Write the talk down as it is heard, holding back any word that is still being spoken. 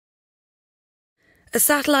A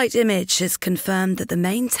satellite image has confirmed that the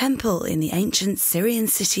main temple in the ancient Syrian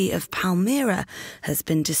city of Palmyra has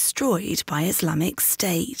been destroyed by Islamic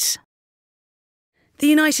State. The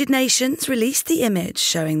United Nations released the image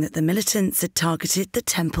showing that the militants had targeted the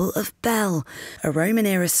Temple of Bel, a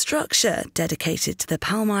Roman-era structure dedicated to the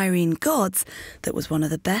Palmyrene gods that was one of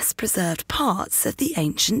the best preserved parts of the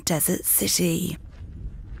ancient desert city.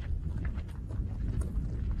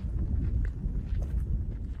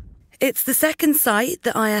 It's the second site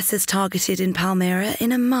that IS has targeted in Palmyra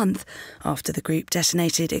in a month after the group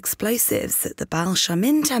detonated explosives at the Baal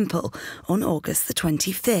Shamin temple on August the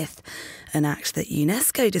 25th, an act that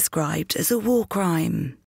UNESCO described as a war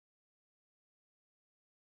crime.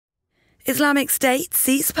 Islamic State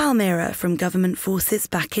seized Palmyra from government forces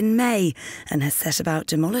back in May and has set about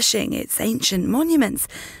demolishing its ancient monuments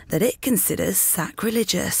that it considers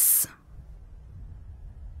sacrilegious.